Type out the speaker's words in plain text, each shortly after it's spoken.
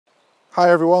Hi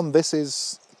everyone, this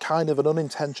is kind of an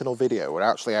unintentional video. We're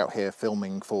actually out here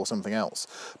filming for something else,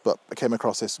 but I came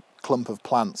across this clump of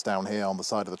plants down here on the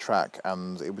side of the track,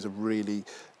 and it was a really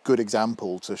good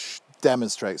example to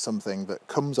demonstrate something that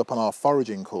comes up on our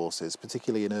foraging courses,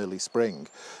 particularly in early spring,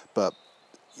 but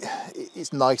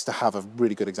it's nice to have a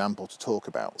really good example to talk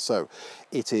about. So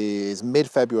it is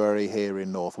mid-February here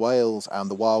in North Wales,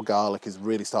 and the wild garlic is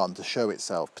really starting to show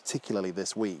itself, particularly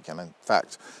this week. And in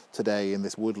fact, today in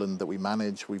this woodland that we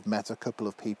manage, we've met a couple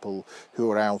of people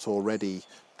who are out already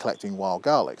collecting wild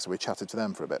garlic, so we chatted to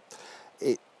them for a bit.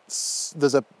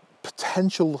 There's a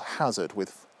potential hazard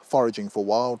with foraging for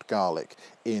wild garlic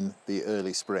in the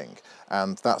early spring,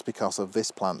 and that's because of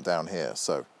this plant down here.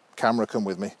 So camera, come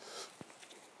with me.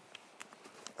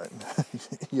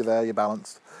 You're there, you're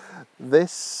balanced.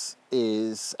 This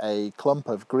is a clump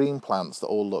of green plants that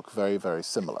all look very, very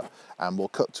similar, and we'll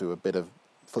cut to a bit of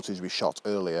footage we shot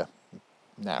earlier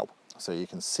now, so you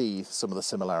can see some of the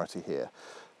similarity here.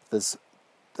 There's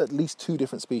at least two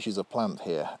different species of plant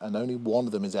here, and only one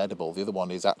of them is edible. The other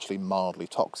one is actually mildly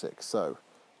toxic. So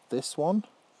this one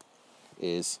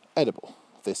is edible.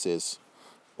 This is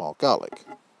wild garlic.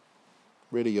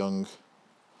 Really young,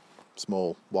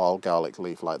 small wild garlic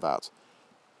leaf like that.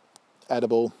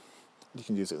 Edible. You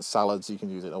can use it in salads, you can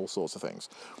use it in all sorts of things.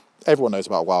 Everyone knows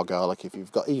about wild garlic. If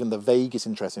you've got even the vaguest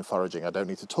interest in foraging, I don't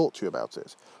need to talk to you about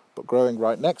it. But growing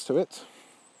right next to it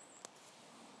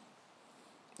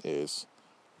is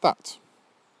that,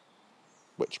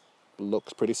 which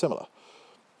looks pretty similar.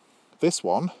 This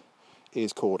one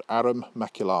is called Arum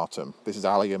maculatum. This is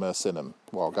Allium ursinum,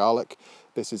 wild garlic.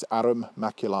 This is Arum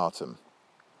maculatum,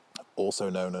 also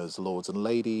known as lords and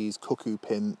ladies, cuckoo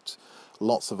pint,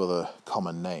 lots of other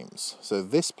common names. So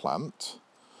this plant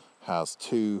has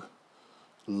two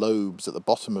lobes at the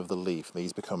bottom of the leaf.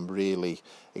 These become really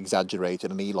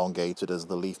exaggerated and elongated as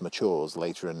the leaf matures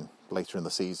later in the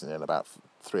season, in about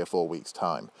 3 or 4 weeks'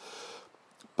 time.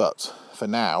 But for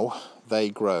now, they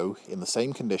grow in the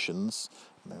same conditions.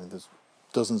 There's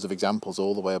dozens of examples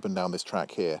all the way up and down this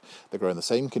track here. They grow in the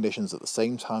same conditions at the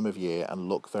same time of year and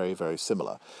look very, very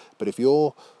similar. But if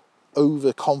you're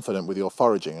overconfident with your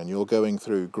foraging and you're going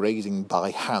through grazing by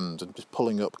hand and just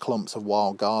pulling up clumps of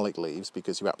wild garlic leaves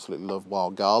because you absolutely love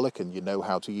wild garlic and you know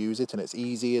how to use it and it's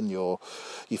easy and you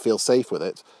feel safe with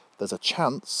it, there's a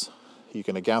chance you're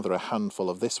going to gather a handful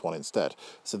of this one instead.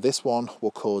 So this one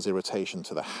will cause irritation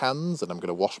to the hands, and I'm going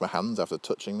to wash my hands after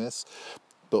touching this,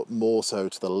 but more so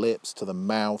to the lips, to the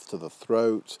mouth, to the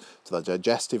throat, to the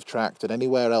digestive tract, and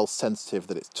anywhere else sensitive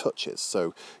that it touches.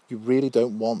 So you really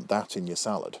don't want that in your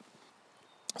salad.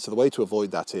 So the way to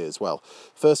avoid that is, well,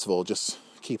 first of all, just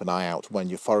keep an eye out when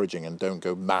you're foraging and don't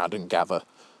go mad and gather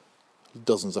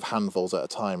dozens of handfuls at a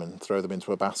time and throw them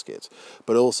into a basket.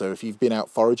 But also, if you've been out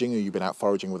foraging, or you've been out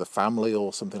foraging with a family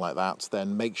or something like that,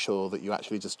 then make sure that you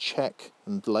actually just check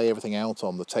and lay everything out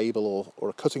on the table or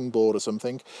a cutting board or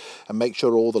something, and make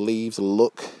sure all the leaves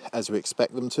look as you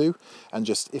expect them to. And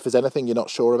just, if there's anything you're not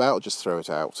sure about, just throw it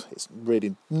out. It's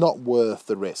really not worth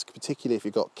the risk, particularly if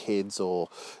you've got kids or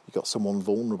you've got someone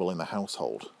vulnerable in the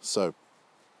household. So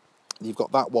you've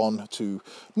got that one to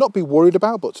not be worried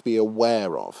about, but to be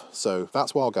aware of. So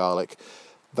that's wild garlic.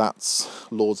 That's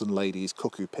lords and ladies,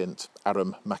 cuckoo pint,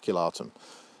 Arum maculatum.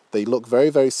 They look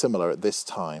very, very similar at this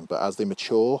time, but as they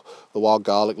mature, the wild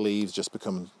garlic leaves just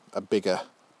become a bigger,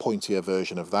 pointier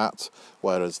version of that,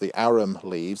 whereas the Arum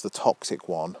leaves, the toxic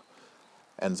one,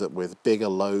 ends up with bigger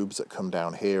lobes that come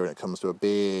down here, and it comes to a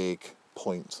big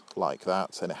point like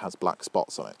that, and it has black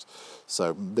spots on it.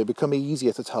 So they become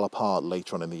easier to tell apart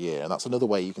later on in the year, and that's another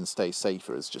way you can stay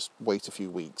safer, is just wait a few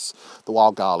weeks. The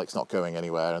wild garlic's not going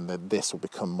anywhere, and then this will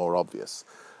become more obvious.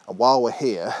 And while we're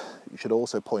here, you should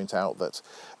also point out that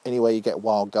anywhere you get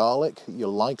wild garlic, you're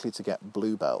likely to get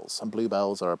bluebells. And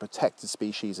bluebells are a protected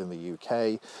species in the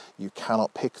UK. You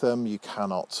cannot pick them, you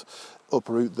cannot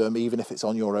uproot them. Even if it's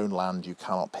on your own land, you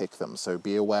cannot pick them. So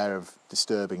be aware of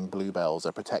disturbing bluebells,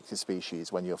 a protected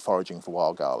species, when you're foraging for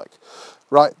wild garlic.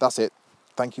 Right, that's it.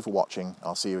 Thank you for watching.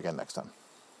 I'll see you again next time.